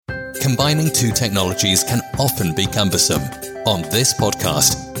combining two technologies can often be cumbersome. On this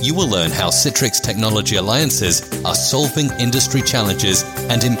podcast, you will learn how Citrix technology alliances are solving industry challenges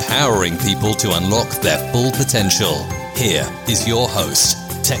and empowering people to unlock their full potential. Here is your host,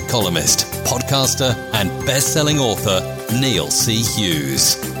 tech columnist, podcaster, and best-selling author, Neil C.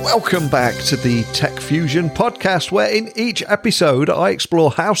 Hughes. Welcome back to the Tech Fusion podcast, where in each episode I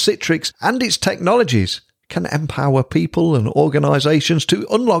explore how Citrix and its technologies can empower people and organizations to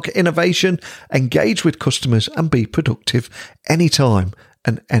unlock innovation, engage with customers, and be productive anytime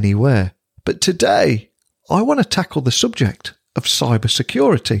and anywhere. But today, I want to tackle the subject of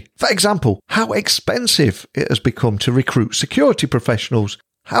cybersecurity. For example, how expensive it has become to recruit security professionals,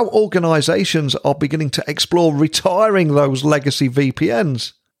 how organizations are beginning to explore retiring those legacy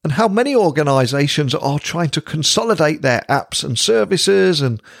VPNs, and how many organizations are trying to consolidate their apps and services,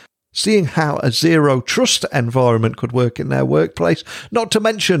 and seeing how a zero trust environment could work in their workplace, not to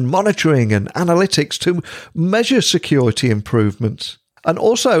mention monitoring and analytics to measure security improvements, and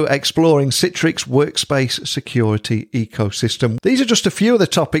also exploring Citrix workspace security ecosystem. These are just a few of the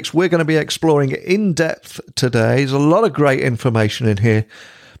topics we're going to be exploring in depth today. There's a lot of great information in here,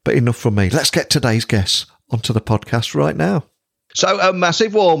 but enough from me. Let's get today's guests onto the podcast right now. So a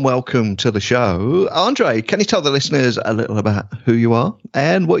massive warm welcome to the show. Andre, can you tell the listeners a little about who you are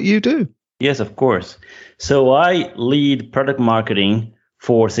and what you do? Yes, of course. So I lead product marketing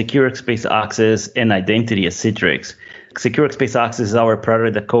for Secure Workspace Access and Identity at Citrix. Secure Workspace Access is our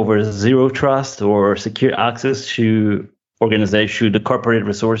product that covers zero trust or secure access to organization, the corporate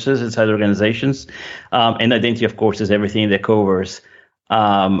resources inside organizations. And identity, of course, is everything that covers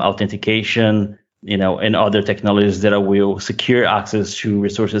authentication, and other technologies that will secure access to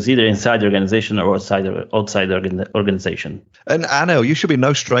resources either inside the organization or outside the organization. And Anil, you should be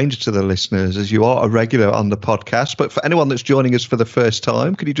no stranger to the listeners as you are a regular on the podcast. But for anyone that's joining us for the first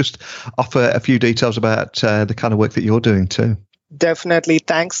time, could you just offer a few details about the kind of work that you're doing too? Definitely.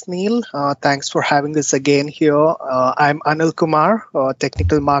 Thanks, Neil. Thanks for having us again here. I'm Anil Kumar,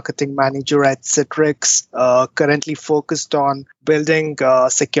 Technical Marketing Manager at Citrix, currently focused on building a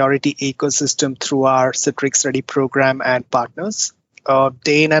security ecosystem through our Citrix Ready program and partners.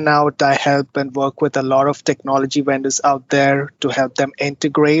 Day in and out, I help and work with a lot of technology vendors out there to help them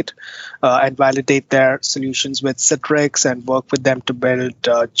integrate and validate their solutions with Citrix and work with them to build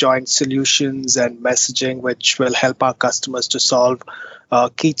joint solutions and messaging, which will help our customers to solve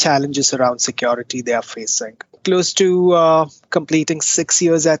key challenges around security they are facing. Close to completing 6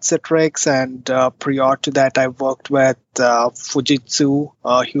 years at Citrix, and prior to that, I worked with Fujitsu,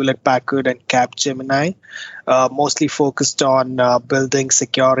 Hewlett-Packard, and Capgemini, mostly focused on building,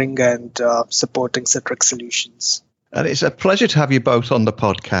 securing, and supporting Citrix solutions. And it's a pleasure to have you both on the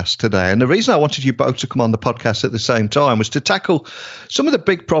podcast today. And the reason I wanted you both to come on the podcast at the same time was to tackle some of the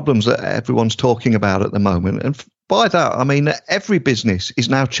big problems that everyone's talking about at the moment. And by that, I mean that every business is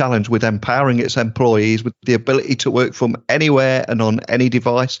now challenged with empowering its employees with the ability to work from anywhere and on any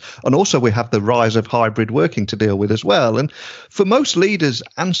device. And also we have the rise of hybrid working to deal with as well. And for most leaders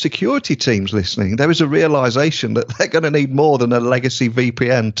and security teams listening, there is a realization that they're going to need more than a legacy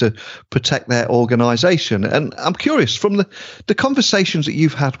VPN to protect their organization. And I'm curious, from the conversations that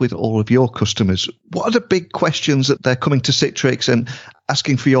you've had with all of your customers, what are the big questions that they're coming to Citrix and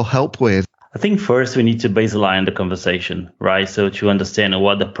asking for your help with? I think first we need to baseline the conversation, right? So to understand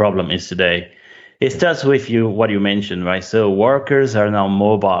what the problem is today. It starts with what you mentioned, right? So workers are now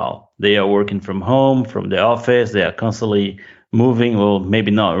mobile. They are working from home, from the office. They are constantly moving. Well,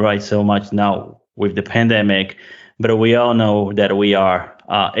 maybe not right so much now with the pandemic, but we all know that we are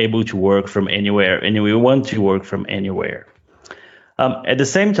able to work from anywhere, and we want to work from anywhere. At the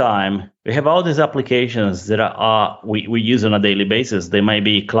same time, we have all these applications that we use on a daily basis. They might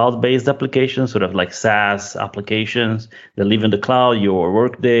be cloud-based applications, sort of like SaaS applications that live in the cloud, your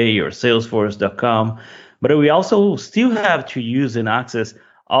Workday, your Salesforce.com. But we also still have to use and access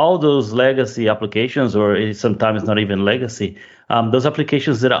all those legacy applications, or sometimes not even legacy, those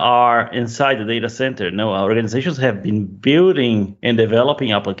applications that are inside the data center. Now, our organizations have been building and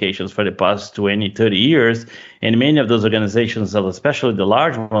developing applications for the past 20, 30 years. And many of those organizations, especially the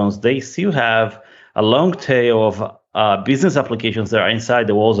large ones, they still have a long tail of business applications that are inside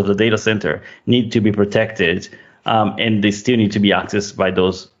the walls of the data center, need to be protected, and they still need to be accessed by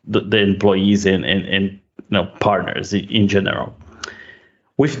the employees and partners in general.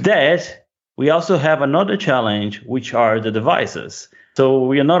 With that, we also have another challenge, which are the devices. So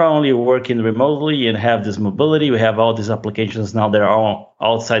we are not only working remotely and have this mobility, we have all these applications now that are all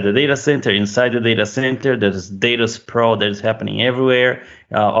outside the data center, inside the data center. There's data sprawl that is happening everywhere.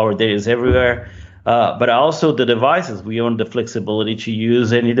 Our data is everywhere. But also the devices. We own the flexibility to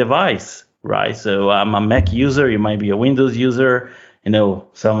use any device, right? So I'm a Mac user. You might be a Windows user.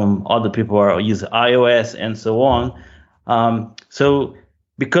 Some other people use iOS and so on. So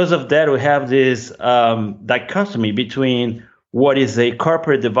because of that, we have this dichotomy between what is a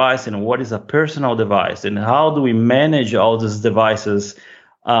corporate device and what is a personal device, and how do we manage all these devices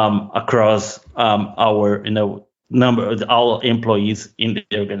across our number of our employees in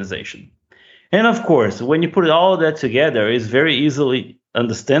the organization. And of course, when you put all that together, it's very easily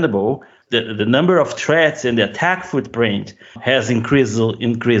understandable that the number of threats and the attack footprint has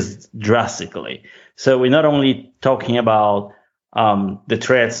increased drastically. So we're not only talking about the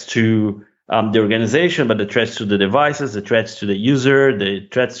threats to the organization, but the threats to the devices, the threats to the user, the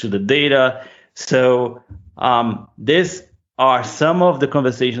threats to the data. So these are some of the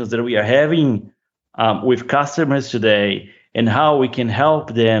conversations that we are having with customers today, and how we can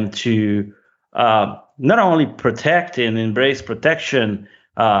help them to not only protect and embrace protection,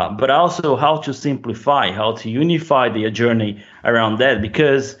 but also how to simplify, how to unify their journey around that.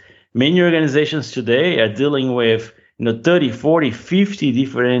 Because many organizations today are dealing with 30, 40, 50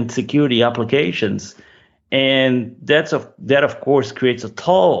 different security applications. And that of course creates a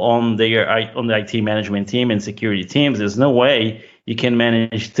toll on the IT management team and security teams. There's no way you can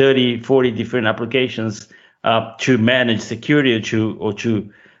manage 30, 40 different applications to manage security or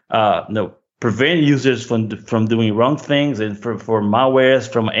to prevent users from doing wrong things, and for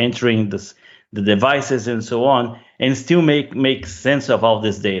malwares from entering the devices and so on, and still make sense of all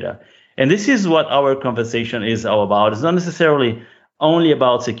this data. And this is what our conversation is all about. It's not necessarily only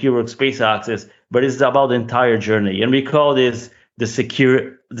about secure workspace access, but it's about the entire journey. And we call this the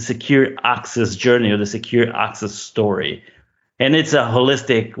secure access journey, or the secure access story. And it's a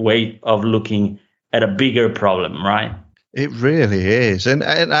holistic way of looking at a bigger problem, right? It really is. And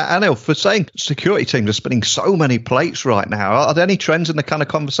Anil, for saying security teams are spinning so many plates right now, are there any trends in the kind of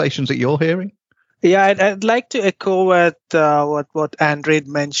conversations that you're hearing? Yeah, I'd like to echo what Andrej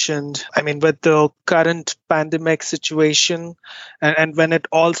mentioned. I mean, with the current pandemic situation, and when it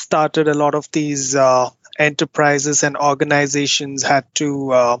all started, a lot of these enterprises and organizations had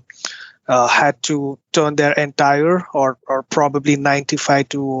to turn their entire, or probably 95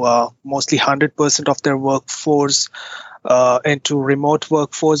 to mostly 100% of their workforce into remote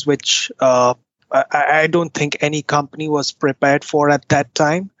workforce, which I don't think any company was prepared for at that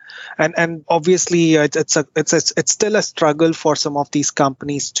time. And obviously, it's still a struggle for some of these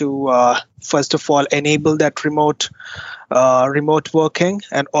companies to first of all enable that remote working,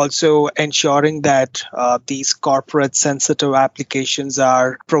 and also ensuring that these corporate sensitive applications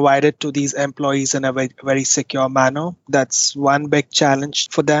are provided to these employees in a very, very secure manner. That's one big challenge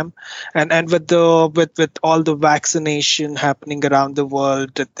for them. And with all the vaccination happening around the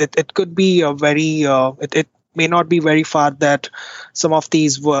world, it could be a very it may not be very far that some of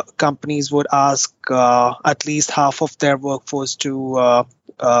these companies would ask at least half of their workforce to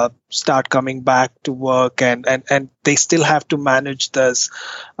start coming back to work, and they still have to manage this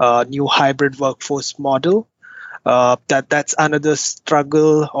new hybrid workforce model. That's another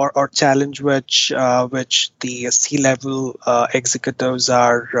struggle or challenge which the C-level executives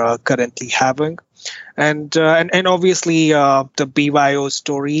are currently having. And obviously the BYO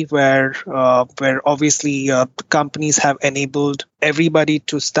story, where obviously companies have enabled everybody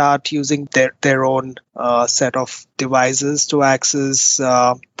to start using their own set of devices to access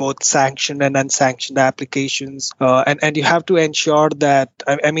both sanctioned and unsanctioned applications, and you have to ensure that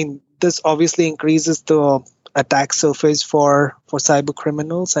I mean, this obviously increases the attack surface for cyber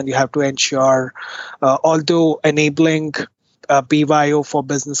criminals, and you have to ensure, although enabling BYO for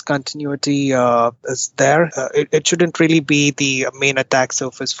business continuity is there, it shouldn't really be the main attack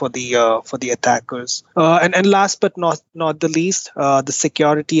surface for the attackers. And last but not the least, the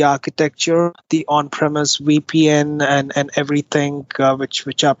security architecture, the on-premise VPN and everything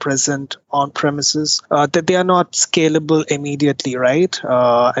which are present on premises, that they are not scalable immediately, right?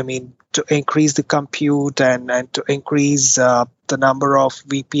 I mean, to increase the compute and to increase the number of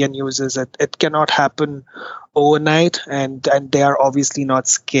VPN users, it cannot happen overnight, and they are obviously not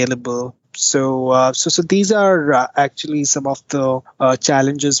scalable. So these are actually some of the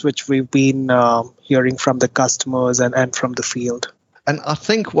challenges which we've been hearing from the customers and from the field. And I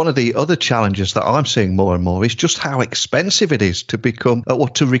think one of the other challenges that I'm seeing more and more is just how expensive it is to become or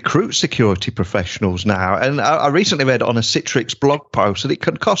to recruit security professionals now. And I recently read on a Citrix blog post that it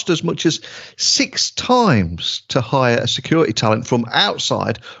can cost as much as 6 times to hire a security talent from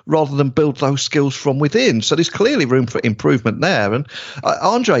outside rather than build those skills from within. So there's clearly room for improvement there. And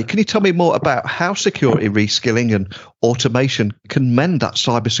Andre, can you tell me more about how security reskilling and automation can mend that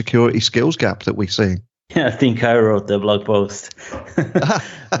cybersecurity skills gap that we're seeing? Yeah, I think I wrote the blog post. But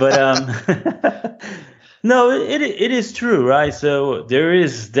no, it is true, right? So there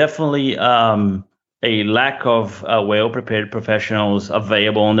is definitely a lack of well-prepared professionals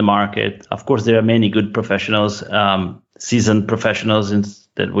available on the market. Of course, there are many good professionals, seasoned professionals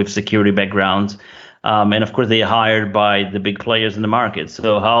with security backgrounds. And of course, they are hired by the big players in the market.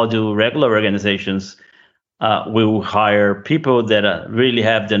 So how do regular organizations will hire people that really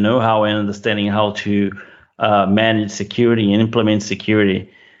have the know-how and understanding how to manage security and implement security?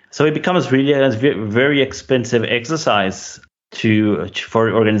 So it becomes really a very expensive exercise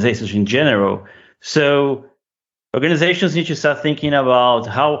for organizations in general. So organizations need to start thinking about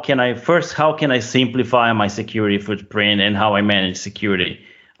how can I simplify my security footprint and how I manage security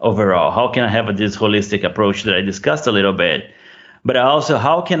overall? How can I have this holistic approach that I discussed a little bit? But also,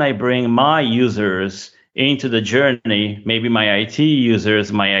 how can I bring my users into the journey, maybe my IT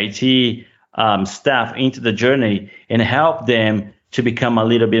users, my IT staff into the journey, and help them to become a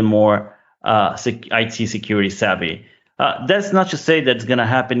little bit more IT security savvy. That's not to say that's going to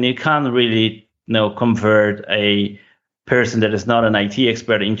happen. You can't really convert a person that is not an IT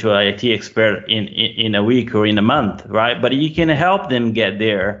expert into an IT expert in a week or in a month, right? But you can help them get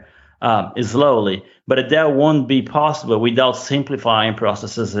there slowly. But that won't be possible without simplifying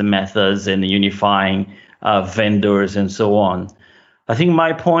processes and methods and unifying vendors and so on. I think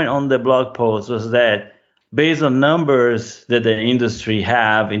my point on the blog post was that based on numbers that the industry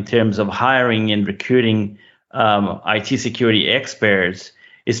have in terms of hiring and recruiting IT security experts,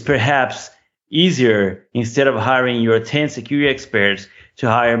 it's perhaps easier, instead of hiring your 10 security experts, to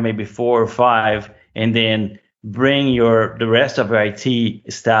hire maybe 4 or 5 and then bring the rest of your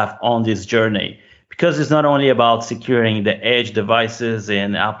IT staff on this journey. Because it's not only about securing the edge devices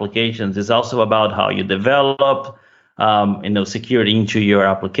and applications, it's also about how you develop security into your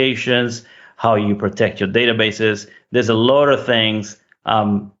applications, how you protect your databases. There's a lot of things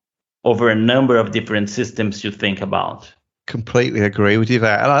over a number of different systems to think about. Completely agree with you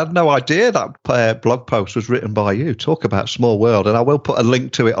there. And I had no idea that blog post was written by you. Talk about small world. And I will put a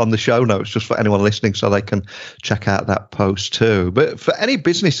link to it on the show notes just for anyone listening so they can check out that post too. But for any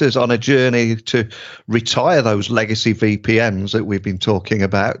businesses on a journey to retire those legacy VPNs that we've been talking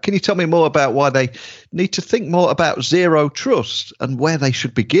about, can you tell me more about why they need to think more about zero trust and where they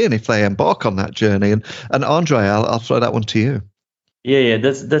should begin if they embark on that journey? And Andre, I'll throw that one to you. Yeah,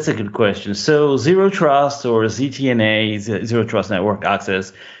 that's a good question. So zero trust, or ZTNA, zero trust network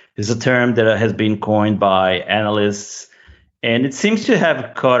access, is a term that has been coined by analysts, and it seems to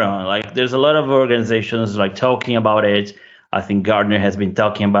have caught on. Like, there's a lot of organizations talking about it. I think Gartner has been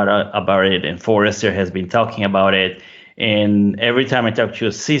talking about it, and Forrester has been talking about it. And every time I talk to a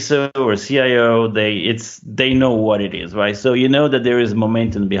CISO or CIO, they know what it is, right? So you know that there is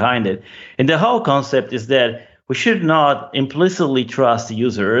momentum behind it. And the whole concept is that we should not implicitly trust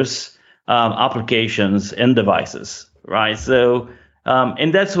users, applications, and devices, right? So,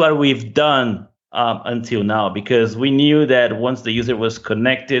 and that's what we've done until now, because we knew that once the user was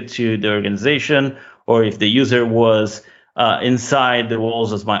connected to the organization, or if the user was inside the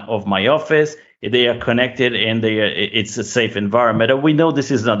walls of my office, they are connected and it's a safe environment. And we know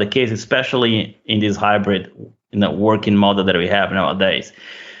this is not the case, especially in this hybrid working model that we have nowadays.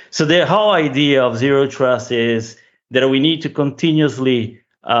 So the whole idea of zero trust is that we need to continuously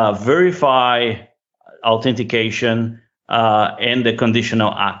verify authentication and the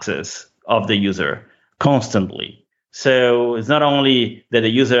conditional access of the user constantly. So it's not only that the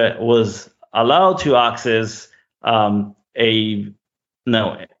user was allowed to access a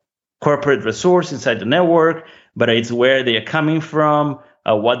corporate resource inside the network, but it's where they are coming from,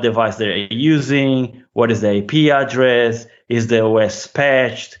 what device they're using, what is the IP address, is the OS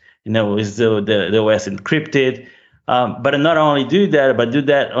patched, is the OS encrypted? But not only do that, but do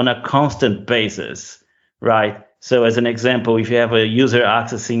that on a constant basis, right? So as an example, if you have a user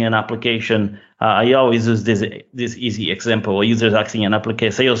accessing an application, I always use this easy example. A user is accessing an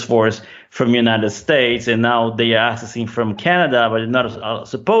application, Salesforce, from United States, and now they are accessing from Canada, but they're not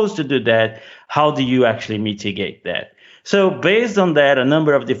supposed to do that. How do you actually mitigate that? So based on that, a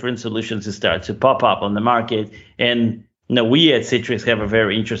number of different solutions start to pop up on the market. And Now, we at Citrix have a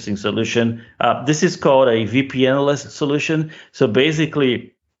very interesting solution. This is called a VPN-less solution. So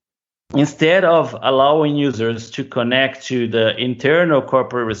basically, instead of allowing users to connect to the internal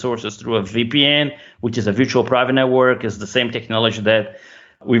corporate resources through a VPN, which is a virtual private network, is the same technology that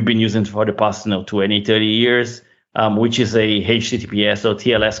we've been using for the past 20, 30 years, which is a HTTPS or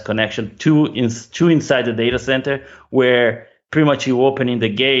TLS connection to inside the data center, where pretty much you opening the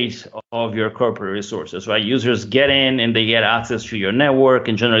gate of your corporate resources, right? Users get in and they get access to your network,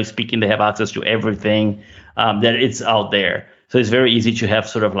 and generally speaking, they have access to everything that it's out there. So it's very easy to have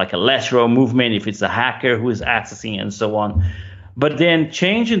sort of like a lateral movement if it's a hacker who is accessing and so on. But then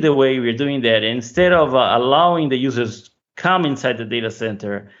changing the way we're doing that, instead of allowing the users come inside the data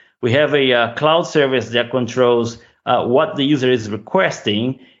center, we have a cloud service that controls what the user is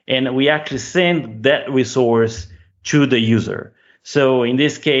requesting, and we actually send that resource to the user. So in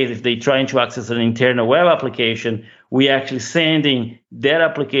this case, if they're trying to access an internal web application, we actually sending that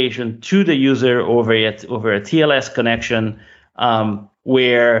application to the user over a TLS connection,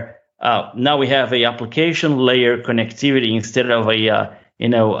 where now we have a application layer connectivity instead of a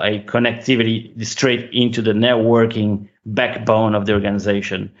connectivity straight into the networking backbone of the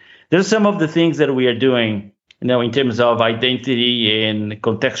organization. There's some of the things that we are doing, in terms of identity and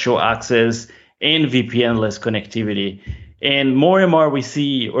contextual access and VPN-less connectivity. And more we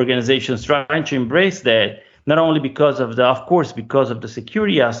see organizations trying to embrace that, not only because of the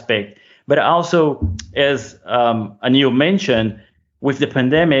security aspect, but also, as Anil mentioned, with the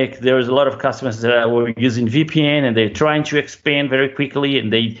pandemic, there was a lot of customers that were using VPN and they're trying to expand very quickly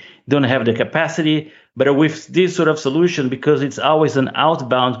and they don't have the capacity. But with this sort of solution, because it's always an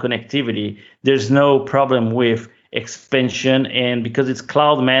outbound connectivity, there's no problem with expansion, and because it's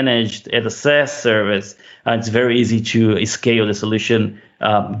cloud managed as a SaaS service, it's very easy to scale the solution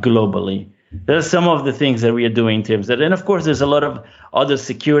globally. There's some of the things that we are doing in terms of that. And of course, there's a lot of other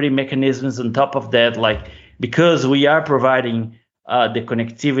security mechanisms on top of that, like because we are providing the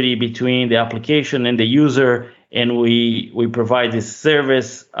connectivity between the application and the user, and we provide this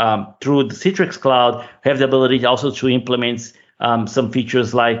service through the Citrix Cloud, we have the ability also to implement some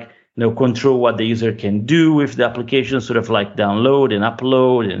features like control what the user can do with the application, sort of like download and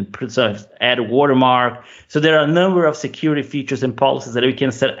upload and sort of add watermark. So there are a number of security features and policies that we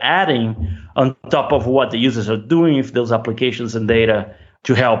can start adding on top of what the users are doing with those applications and data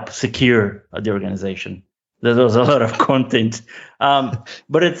to help secure the organization. There's a lot of content,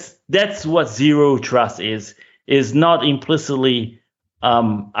 but that's what zero trust is not implicitly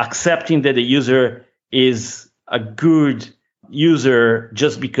accepting that the user is a good user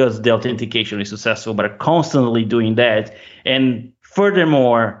just because the authentication is successful, but constantly doing that. And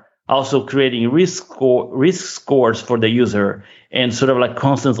furthermore, also creating risk scores for the user and sort of like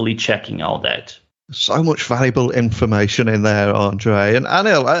constantly checking all that. So much valuable information in there, Andre. And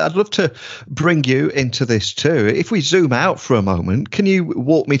Anil, I'd love to bring you into this too. If we zoom out for a moment, can you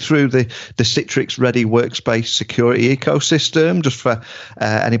walk me through the Citrix Ready Workspace security ecosystem, just for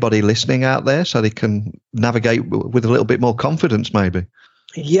anybody listening out there, so they can navigate with a little bit more confidence, maybe?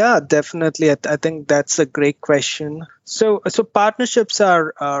 Yeah, definitely. I think that's a great question. So partnerships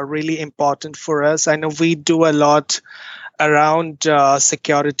are really important for us. I know we do a lot around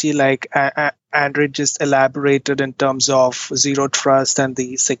security, like Andre just elaborated in terms of zero trust and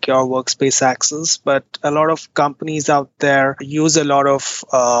the secure workspace access. But a lot of companies out there use a lot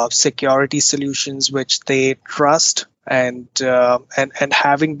of security solutions which they trust, and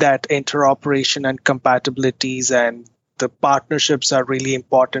having that interoperation and compatibilities and the partnerships are really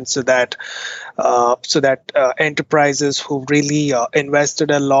important, so that enterprises who really invested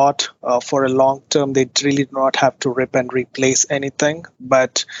a lot for a long term, they really do not have to rip and replace anything,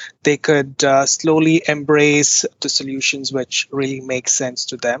 but they could slowly embrace the solutions which really make sense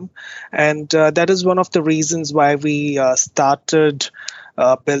to them. And that is one of the reasons why we started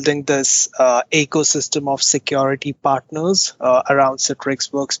building this ecosystem of security partners around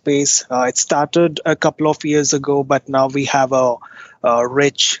Citrix Workspace. It started a couple of years ago, but now we have a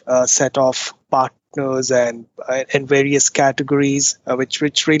rich set of partners and in various categories,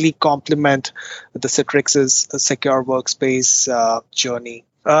 which really complement the Citrix's secure workspace journey.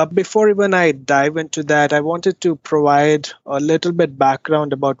 Before even I dive into that, I wanted to provide a little bit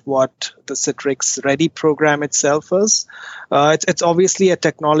background about what the Citrix Ready program itself is. It's obviously a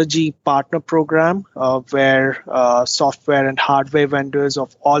technology partner program where software and hardware vendors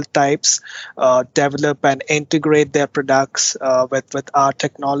of all types develop and integrate their products with our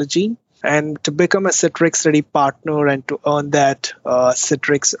technology. And to become a Citrix Ready partner and to earn that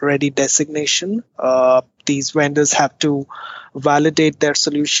Citrix Ready designation, these vendors have to validate their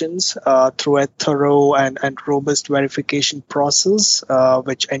solutions through a thorough and robust verification process,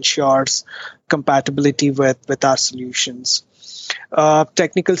 which ensures compatibility with our solutions.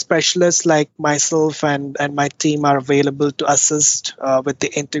 Technical specialists like myself and my team are available to assist with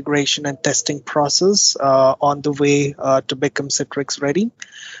the integration and testing process on the way to become Citrix Ready.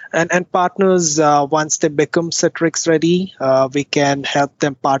 And partners, once they become Citrix Ready, we can help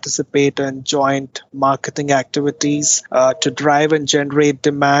them participate in joint marketing activities to drive and generate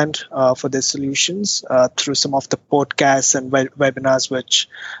demand for their solutions through some of the podcasts and webinars which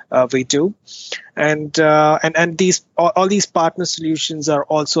we do. And these all these partner solutions are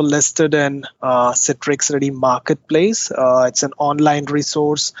also listed in Citrix Ready Marketplace. It's an online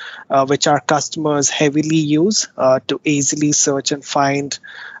resource which our customers heavily use to easily search and find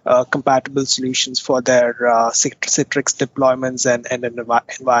compatible solutions for their Citrix deployments and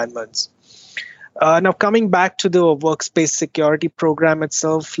environments. Now, coming back to the workspace security program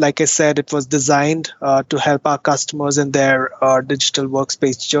itself, like I said, it was designed to help our customers in their digital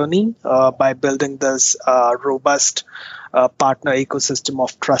workspace journey by building this robust partner ecosystem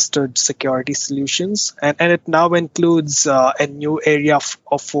of trusted security solutions. And it now includes a new area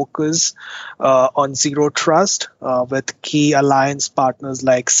of focus on zero trust with key alliance partners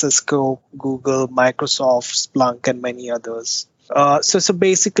like Cisco, Google, Microsoft, Splunk, and many others. So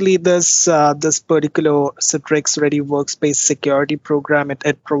basically, this particular Citrix Ready Workspace Security Program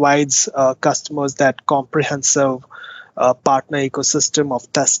it provides customers that comprehensive partner ecosystem of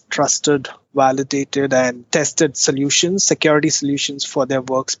trusted, validated, and tested solutions, security solutions for their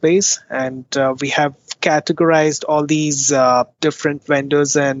workspace. And we have categorized all these different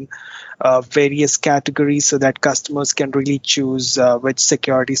vendors in various categories so that customers can really choose which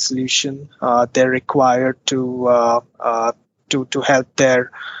security solution they're required to help their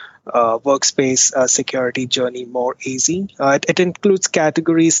workspace security journey more easy. It includes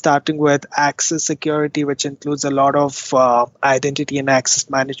categories starting with access security, which includes a lot of identity and access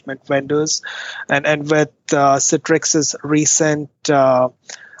management vendors. And with Citrix's recent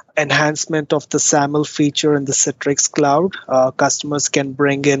enhancement of the SAML feature in the Citrix Cloud, customers can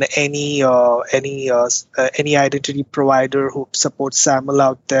bring in any identity provider who supports SAML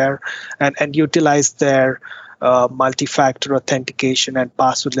out there and utilize their multi-factor authentication and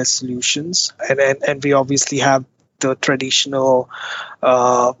passwordless solutions. And we obviously have the traditional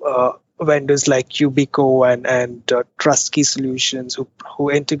vendors like Yubico and TrustKey Solutions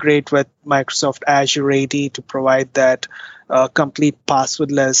who integrate with Microsoft Azure AD to provide that complete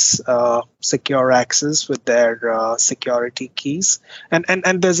passwordless secure access with their security keys. And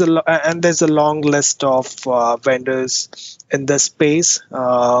there's a long list of vendors in this space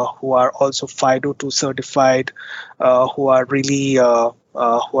who are also FIDO2 certified, who are really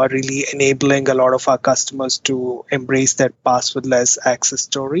enabling a lot of our customers to embrace that passwordless access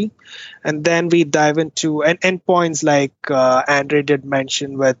story. And then we dive into endpoints like Andre did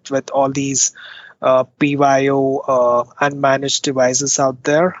mention with all these PYO unmanaged devices out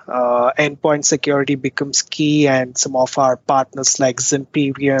there. Endpoint security becomes key, and some of our partners like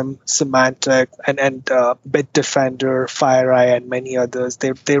Zimperium, Symantec, and Bitdefender, FireEye, and many others,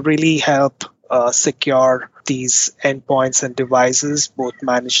 they really help secure these endpoints and devices, both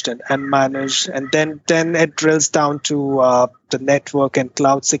managed and unmanaged. And then it drills down to the network and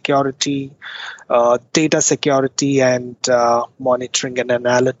cloud security, data security, and monitoring and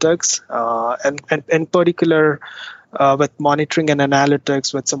analytics. And in particular, with monitoring and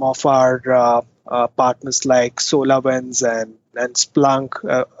analytics, with some of our partners like SolarWinds and Splunk,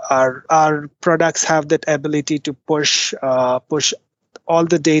 our products have that ability to push all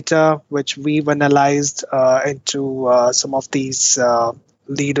the data which we've analyzed into some of these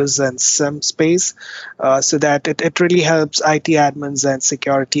leaders and SIM space, so that it really helps IT admins and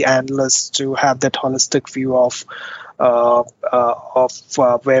security analysts to have that holistic view of where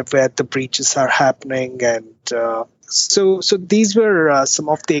the breaches are happening. And so these were some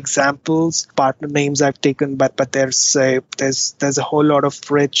of the examples, partner names I've taken, but there's a whole lot of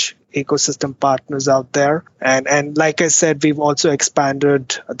rich ecosystem partners out there. And like I said, we've also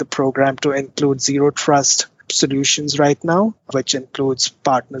expanded the program to include zero trust solutions right now, which includes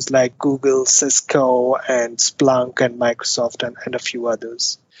partners like Google, Cisco, and Splunk, and Microsoft, and a few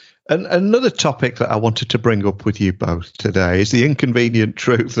others. And another topic that I wanted to bring up with you both today is the inconvenient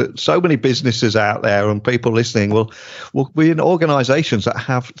truth that so many businesses out there and people listening will be in organizations that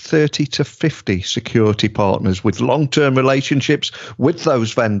have 30 to 50 security partners with long-term relationships with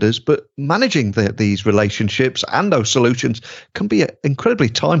those vendors, but managing these relationships and those solutions can be incredibly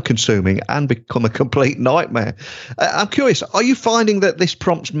time-consuming and become a complete nightmare. I'm curious, are you finding that this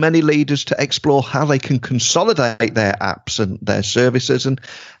prompts many leaders to explore how they can consolidate their apps and their services, and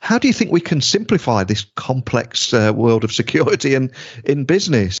how do you think we can simplify this complex world of security and in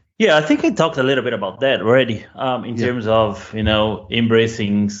business? Yeah, I think I talked a little bit about that already in terms of,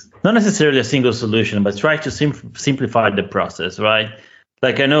 embracing not necessarily a single solution, but try to simplify the process, right?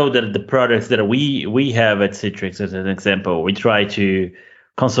 Like I know that the products that we have at Citrix, as an example, we try to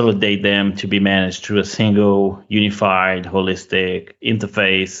consolidate them to be managed through a single, unified, holistic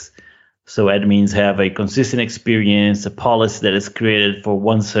interface. So admins have a consistent experience. A policy that is created for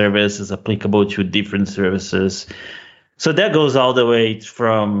one service is applicable to different services. So that goes all the way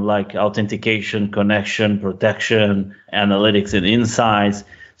from like authentication, connection, protection, analytics, and insights.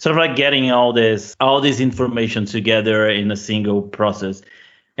 Sort of like getting all this information together in a single process.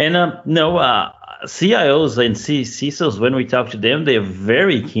 And CIOs and CISOs, when we talk to them, they're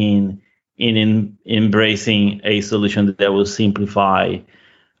very keen in embracing a solution that will simplify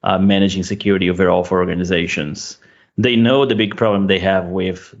managing security overall for organizations. They know the big problem they have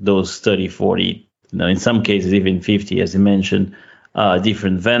with those 30, 40, in some cases even 50, as you mentioned,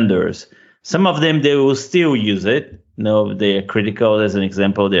 different vendors. Some of them, they will still use it. They are critical. As an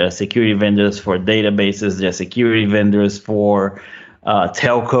example, there are security vendors for databases. There are security vendors for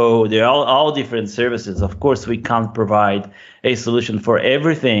telco. They're all different services. Of course, we can't provide a solution for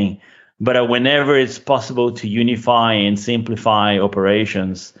everything. But whenever it's possible to unify and simplify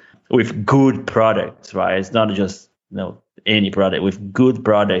operations with good products, right? It's not just any product, with good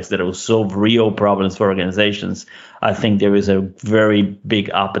products that will solve real problems for organizations. I think there is a very big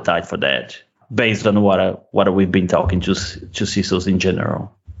appetite for that, based on what we've been talking to CISOs in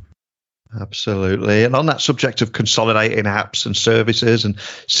general. Absolutely. And on that subject of consolidating apps and services and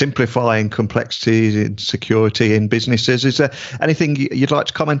simplifying complexities in security in businesses, is there anything you'd like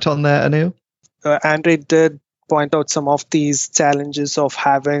to comment on there, Anil? Andre did point out some of these challenges of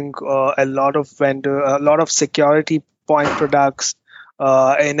having a lot of security point products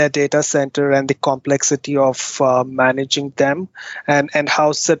in a data center, and the complexity of managing them, and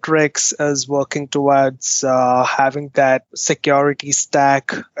how Citrix is working towards having that security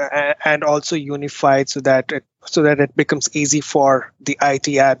stack and also unified so that it becomes easy for the IT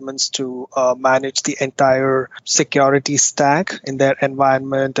admins to manage the entire security stack in their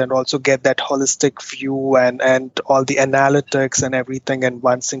environment, and also get that holistic view and all the analytics and everything in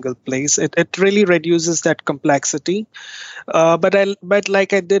one single place. It really reduces that complexity. But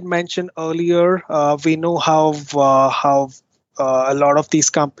like I did mention earlier, we know how a lot of these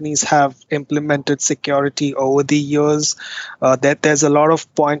companies have implemented security over the years. That there's a lot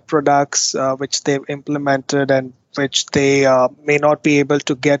of point products which they've implemented and which they may not be able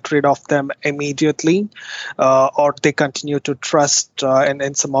to get rid of them immediately, or they continue to trust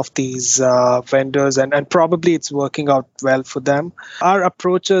in some of these vendors, and probably it's working out well for them. Our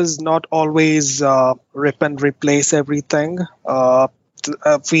approach is not always rip and replace everything.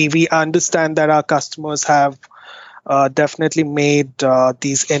 We understand that our customers have definitely made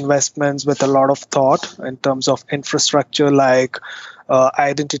these investments with a lot of thought in terms of infrastructure, like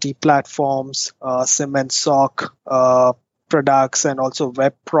identity platforms, SIM and SOC products, and also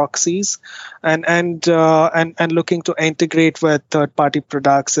web proxies, and looking to integrate with third-party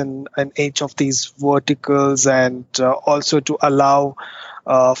products in each of these verticals, and also to allow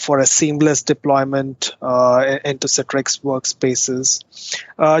for a seamless deployment into Citrix workspaces.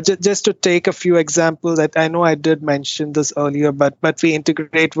 Just to take a few examples, that I know I did mention this earlier, but we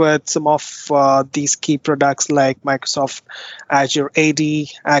integrate with some of these key products like Microsoft Azure AD,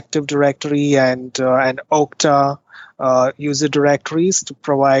 Active Directory, and Okta user directories to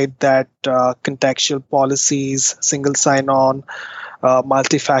provide that contextual policies, single sign-on,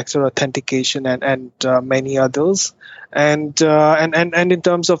 multi-factor authentication, and many others. And in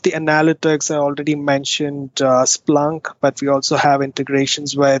terms of the analytics, I already mentioned Splunk, but we also have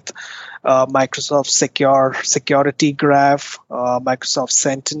integrations with Microsoft Security Graph, Microsoft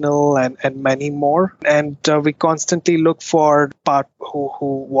Sentinel, and many more. And we constantly look for partners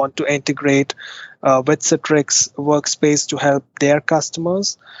who want to integrate with Citrix Workspace to help their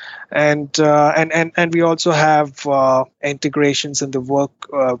customers. And we also have integrations in the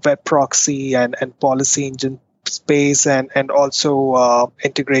web proxy and policy engine space, and also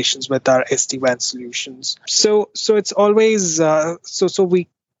integrations with our SD-WAN solutions. So it's always so we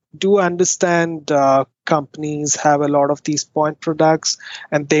do understand companies have a lot of these point products,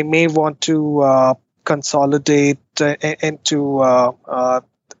 and they may want to consolidate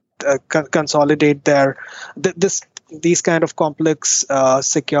consolidate these kind of complex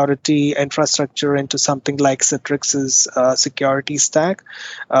security infrastructure into something like Citrix's security stack.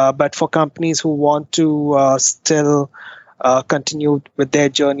 But for companies who want to still continue with their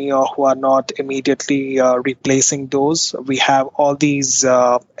journey, or who are not immediately replacing those, we have all these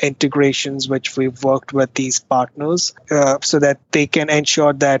integrations which we've worked with these partners so that they can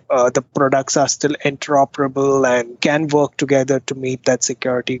ensure that the products are still interoperable and can work together to meet that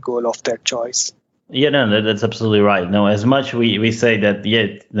security goal of their choice. Yeah, no, that's absolutely right. No, as much we say that,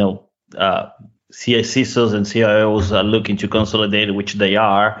 CISOs and CIOs are looking to consolidate, which they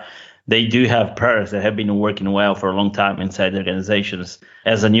are. They do have products that have been working well for a long time inside the organizations.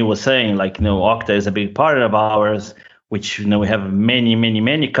 As Anil was saying, Okta is a big part of ours, which we have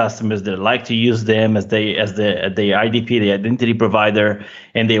many customers that like to use them as the IDP, the identity provider,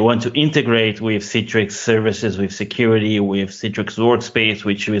 and they want to integrate with Citrix services, with security, with Citrix Workspace,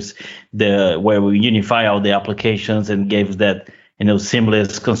 which is where we unify all the applications and gives that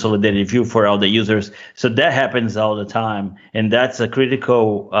seamless consolidated view for all the users. So that happens all the time. And that's a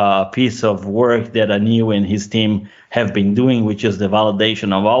critical piece of work that Anil and his team have been doing, which is the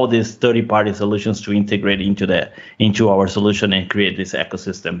validation of all these third-party solutions to integrate into our solution and create this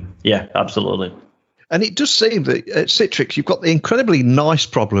ecosystem. Yeah, absolutely. And it does seem that at Citrix, you've got the incredibly nice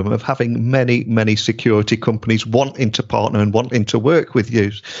problem of having many security companies wanting to partner and wanting to work with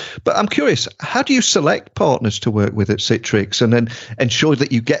you. But I'm curious, how do you select partners to work with at Citrix and then ensure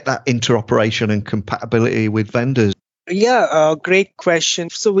that you get that interoperation and compatibility with vendors? Yeah, great question.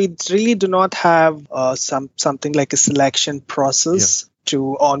 So we really do not have something like a selection process. Yeah.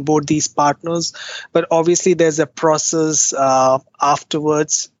 To onboard these partners, but obviously there's a process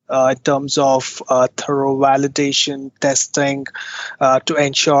afterwards in terms of thorough validation, testing to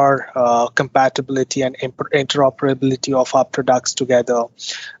ensure compatibility and interoperability of our products together.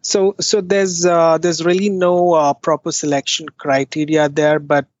 So there's really no proper selection criteria there,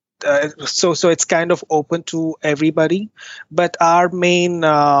 but so it's kind of open to everybody, but our main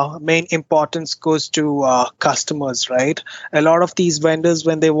importance goes to customers, right? A lot of these vendors,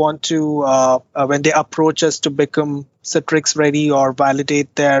 when they want to when they approach us to become Citrix ready or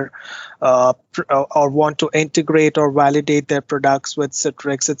validate their or want to integrate or validate their products with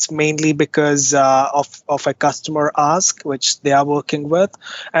Citrix, it's mainly because of a customer ask which they are working with,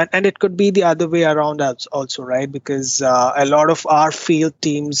 and it could be the other way around also, right? Because a lot of our field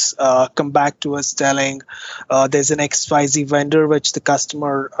teams come back to us telling there's an XYZ vendor which the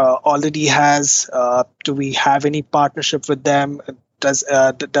customer already has. Do we have any partnership with them? Does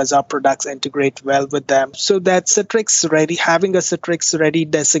our products integrate well with them? So that Citrix ready, having a Citrix ready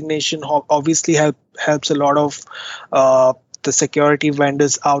designation obviously helps a lot of the security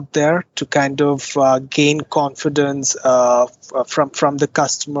vendors out there to kind of gain confidence from the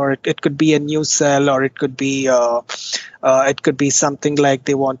customer. It could be a new sell, or it could be something like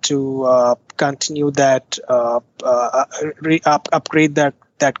they want to continue that upgrade that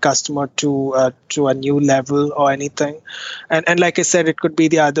customer to a new level or anything. And like I said, it could be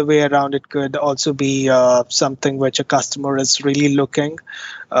the other way around. It could also be something which a customer is really looking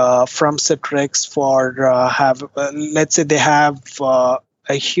from Citrix for let's say they have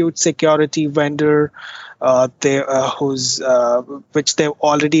a huge security vendor which they've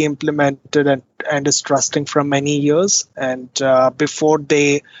already implemented and is trusting from many years. And before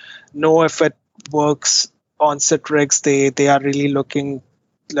they know if it works on Citrix, they are really looking.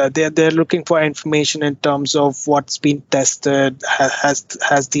 They're looking for information in terms of what's been tested.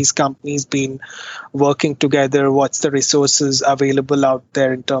 Has these companies been working together? What's the resources available out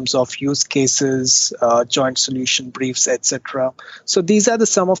there in terms of use cases, joint solution briefs, etc. So these are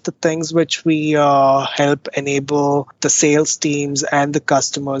some of the things which we help enable the sales teams and the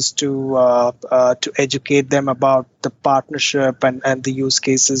customers to educate them about the partnership and the use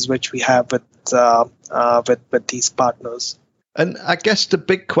cases which we have with these partners. And I guess the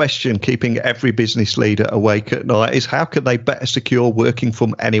big question keeping every business leader awake at night is how can they better secure working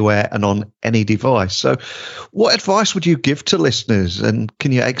from anywhere and on any device? So what advice would you give to listeners? And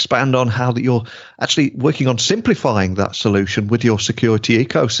can you expand on how that you're actually working on simplifying that solution with your security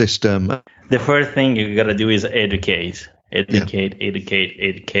ecosystem? The first thing you got to do is educate.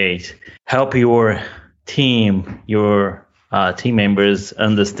 Help your team, your team members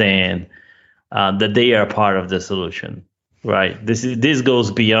understand that they are part of the solution. Right. This goes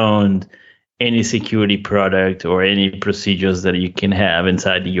beyond any security product or any procedures that you can have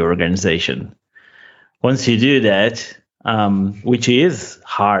inside your organization. Once you do that, which is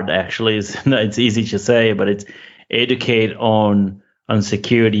hard actually. It's easy to say, but it's educate on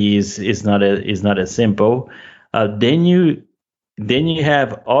security is not as simple. Then you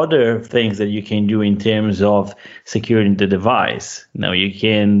have other things that you can do in terms of securing the device. Now you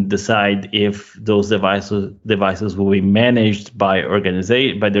can decide if those devices will be managed by the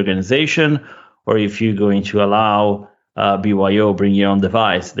organization, or if you're going to allow BYO bring your own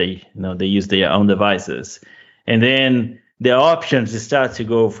device. They use their own devices, and then the options start to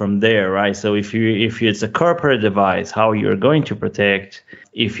go from there, right? So if it's a corporate device, how you're going to protect?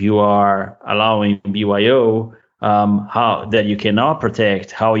 If you are allowing BYO, how that you cannot protect,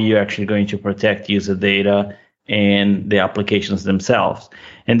 how you're actually going to protect user data and the applications themselves.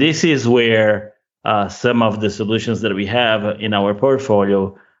 And this is where some of the solutions that we have in our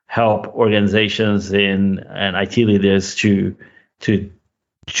portfolio help organizations and IT leaders to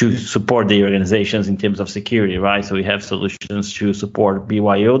support the organizations in terms of security, right? So we have solutions to support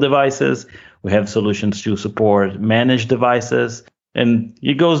BYO devices. We have solutions to support managed devices. And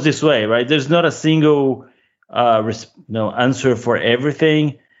it goes this way, right? There's not a single answer for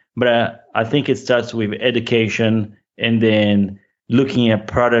everything, but I think it starts with education and then looking at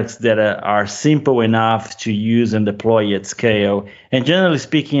products that are simple enough to use and deploy at scale. And generally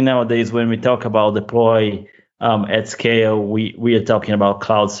speaking, nowadays, when we talk about deploy at scale, we are talking about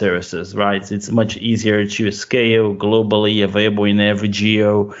cloud services, right? It's much easier to scale globally, available in every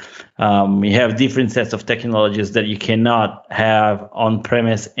geo. We have different sets of technologies that you cannot have on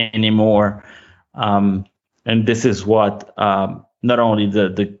premise anymore. And this is what not only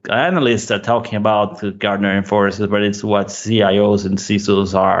the analysts are talking about, Gartner and Forrester, but it's what CIOs and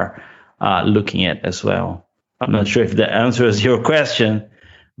CISOs are looking at as well. I'm not sure if that answers your question,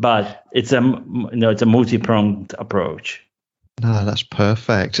 but it's a multi-pronged approach. No, that's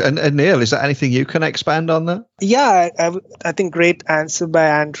perfect. And Neil, is there anything you can expand on that? Yeah, I think great answer by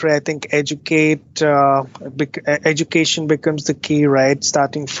Andre. I think education becomes the key, right?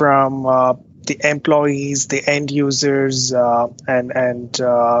 Starting from the employees, the end users, and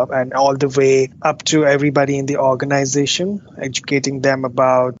all the way up to everybody in the organization, educating them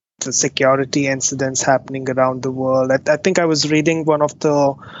about the security incidents happening around the world. I think I was reading one of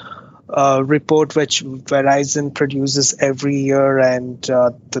the report which Verizon produces every year, and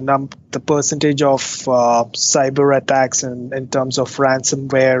the percentage of cyber attacks in terms of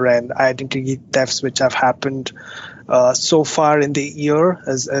ransomware and identity thefts which have happened so far in the year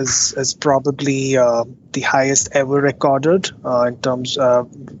is probably the highest ever recorded in terms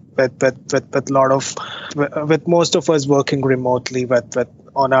with most of us working remotely with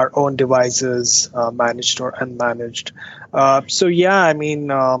on our own devices, managed or unmanaged. So yeah, I mean,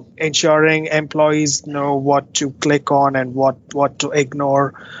 ensuring employees know what to click on and what to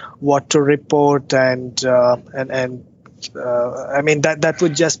ignore, what to report, and I mean that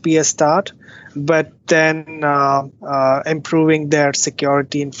would just be a start. But then improving their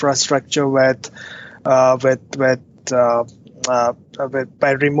security infrastructure by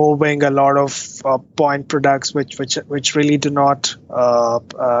removing a lot of point products which really do not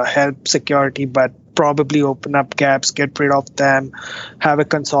help security, but probably open up gaps, get rid of them, have a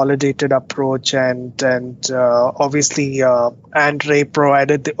consolidated approach, and obviously Andre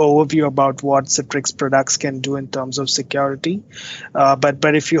provided the overview about what Citrix products can do in terms of security.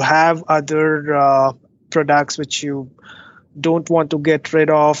 But if you have other products which you don't want to get rid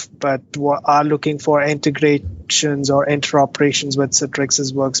of, but are looking for integrations or interoperations with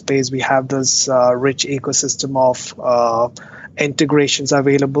Citrix's workspace, we have this rich ecosystem of integrations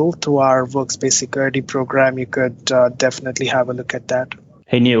available through our workspace security program. You could definitely have a look at that.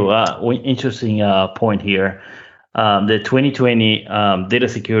 Hey, Neil, interesting point here. The 2020 Data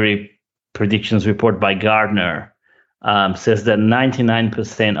Security Predictions Report by Gartner says that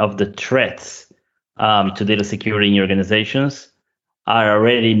 99% of the threats to data security in organizations are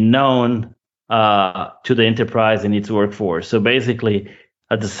already known to the enterprise and its workforce. So basically,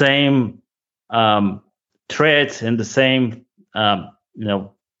 the same threats and the same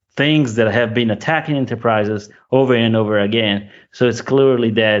things that have been attacking enterprises over and over again. So it's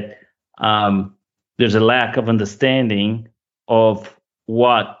clearly that there's a lack of understanding of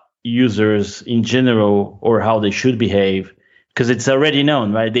what users in general or how they should behave, because it's already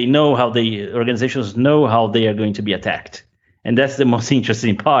known, right? They know how the organizations know how they are going to be attacked. And that's the most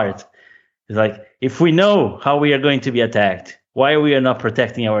interesting part. It's like, if we know how we are going to be attacked, why are we not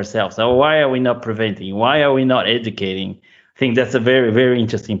protecting ourselves? Or why are we not preventing? Why are we not educating? I think that's a very, very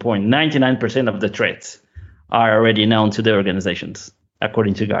interesting point. 99% of the threats are already known to the organizations,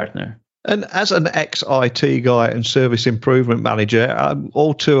 according to Gartner. And as an ex-IT guy and service improvement manager, I'm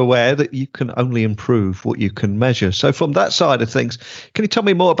all too aware that you can only improve what you can measure. So from that side of things, can you tell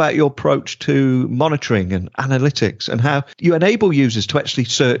me more about your approach to monitoring and analytics and how you enable users to actually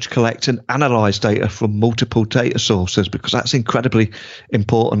search, collect and analyze data from multiple data sources? Because that's incredibly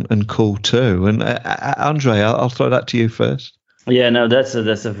important and cool too. And Andre, I'll throw that to you first. Yeah, no, that's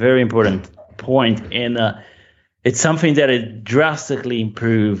a very important point. And it's something that it drastically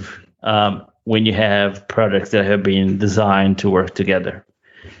improves when you have products that have been designed to work together,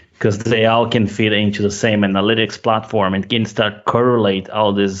 because they all can fit into the same analytics platform and can start correlate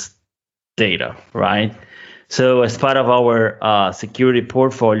all this data, right? So as part of our security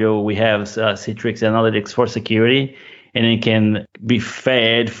portfolio, we have Citrix Analytics for Security, and it can be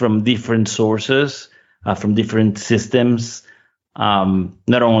fed from different sources, from different systems,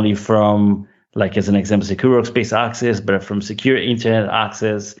 not only from, like as an example, secure workspace access, but from secure internet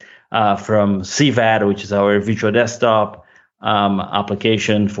access, from CVAD, which is our virtual desktop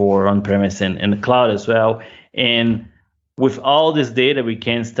application for on-premise and the cloud as well. And with all this data, we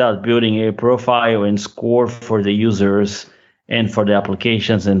can start building a profile and score for the users and for the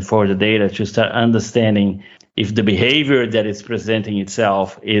applications and for the data to start understanding if the behavior that is presenting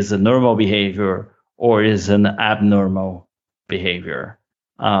itself is a normal behavior or is an abnormal behavior.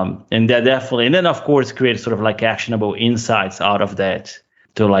 And that definitely, and then of course create sort of like actionable insights out of that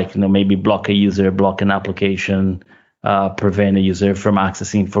to, like, maybe block a user, block an application, prevent a user from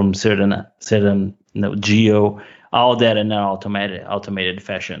accessing from certain geo, all that in an automated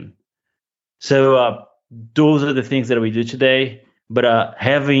fashion. So those are the things that we do today. But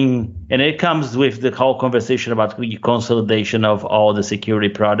and it comes with the whole conversation about the consolidation of all the security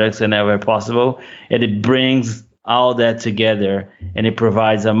products whenever possible, and it brings all that together, and it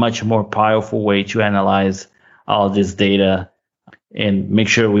provides a much more powerful way to analyze all this data and make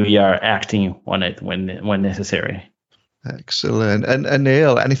sure we are acting on it when necessary. Excellent. And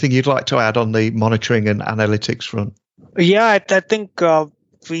Neil, anything you'd like to add on the monitoring and analytics front? Yeah, I think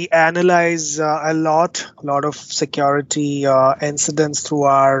we analyze a lot of security incidents through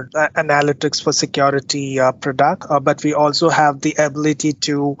our analytics for security product, but we also have the ability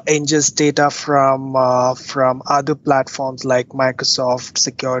to ingest data from other platforms like Microsoft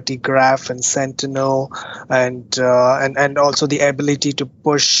Security Graph and Sentinel, and also the ability to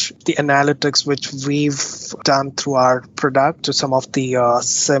push the analytics which we've done through our product to some of the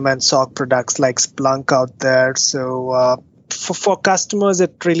SIEM and SOC products like Splunk out there. So for customers,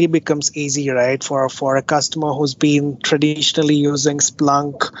 it really becomes easy, right? For a customer who's been traditionally using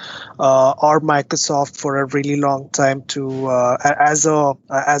Splunk or Microsoft for a really long time to as a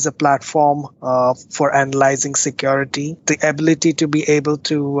platform for analyzing security, the ability to be able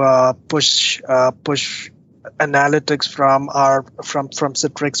to push analytics from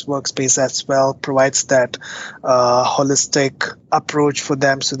Citrix Workspace as well provides that holistic approach for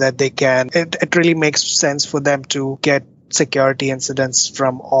them, so that they can. It really makes sense for them to get security incidents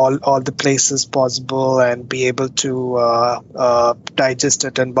from all the places possible and be able to digest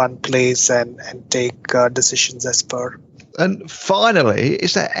it in one place and take decisions as per. And finally,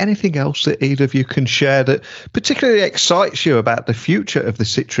 is there anything else that either of you can share that particularly excites you about the future of the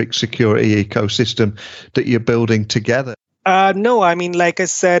Citrix security ecosystem that you're building together? No, I mean, like I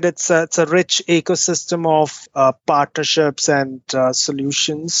said, it's a rich ecosystem of partnerships and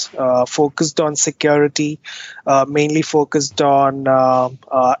solutions focused on security, mainly focused on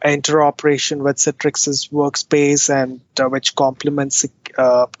interoperation with Citrix's Workspace, and which complements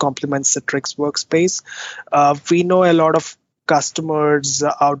Citrix Workspace. We know a lot of customers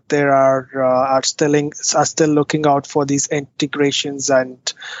out there are still looking out for these integrations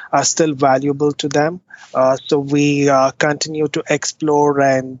and are still valuable to them. So we continue to explore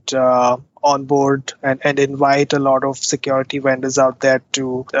and onboard and invite a lot of security vendors out there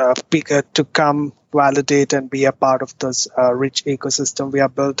to come validate and be a part of this rich ecosystem we are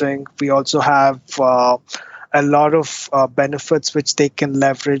building. We also have a lot of benefits which they can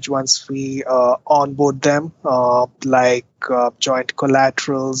leverage once we onboard them, like joint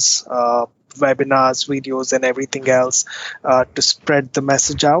collaterals, webinars, videos, and everything else to spread the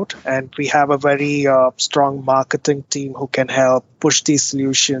message out. And we have a very strong marketing team who can help push these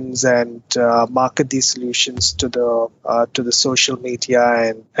solutions and market these solutions to the social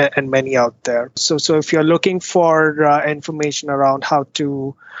media and many out there. So if you're looking for information around how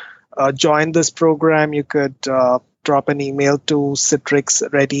to join this program, you could drop an email to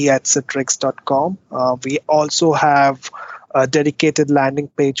citrixready@citrix.com. We also have a dedicated landing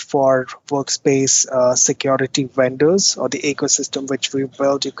page for workspace security vendors or the ecosystem which we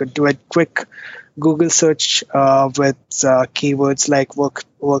built. You could do a quick Google search with keywords like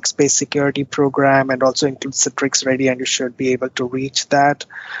workspace security program and also include Citrix Ready, and you should be able to reach that.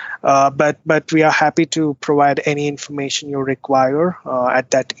 But we are happy to provide any information you require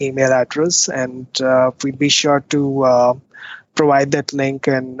at that email address, and we'll be sure to provide that link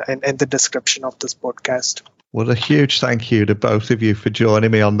in the description of this podcast. Well, a huge thank you to both of you for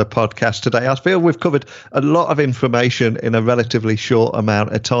joining me on the podcast today. I feel we've covered a lot of information in a relatively short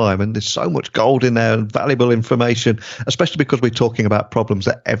amount of time, and there's so much gold in there and valuable information, especially because we're talking about problems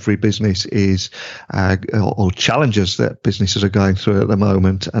that every business is, or challenges that businesses are going through at the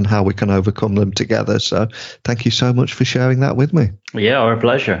moment, and how we can overcome them together. So thank you so much for sharing that with me. Yeah, our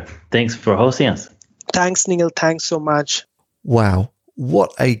pleasure. Thanks for hosting us. Thanks, Neil. Thanks so much. Wow.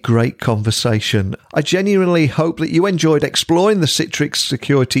 What a great conversation. I genuinely hope that you enjoyed exploring the Citrix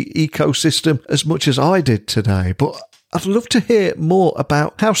security ecosystem as much as I did today, but I'd love to hear more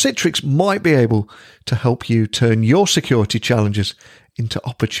about how Citrix might be able to help you turn your security challenges into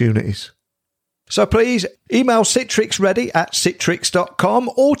opportunities. So please email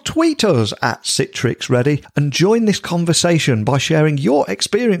citrixready@citrix.com or tweet us @citrixready and join this conversation by sharing your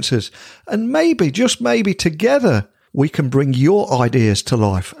experiences, and maybe, just maybe together, we can bring your ideas to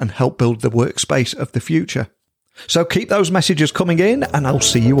life and help build the workspace of the future. So keep those messages coming in, and I'll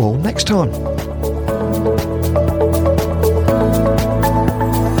see you all next time.